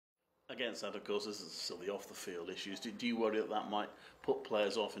Against that, of course, this is still the off-the-field issues. Do you worry that that might put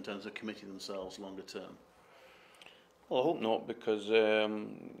players off in terms of committing themselves longer term? Well, I hope not, because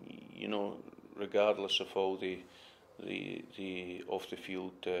you know, regardless of all the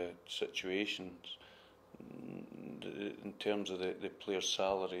off-the-field situations, in terms of the players'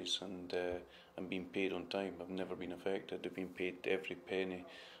 salaries and being paid on time, have never been affected. They've been paid every penny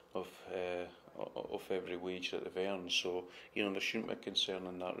of every wage that they've earned. So you know, there shouldn't be a concern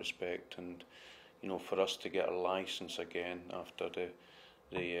in that respect. And you know, for us to get a licence again after the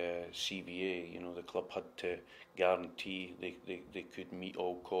CVA, you know, the club had to guarantee they could meet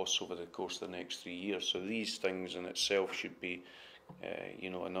all costs over the course of the next 3 years. So these things in itself should be, you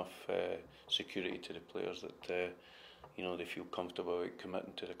know, enough security to the players that you know, they feel comfortable about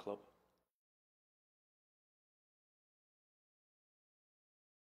committing to the club.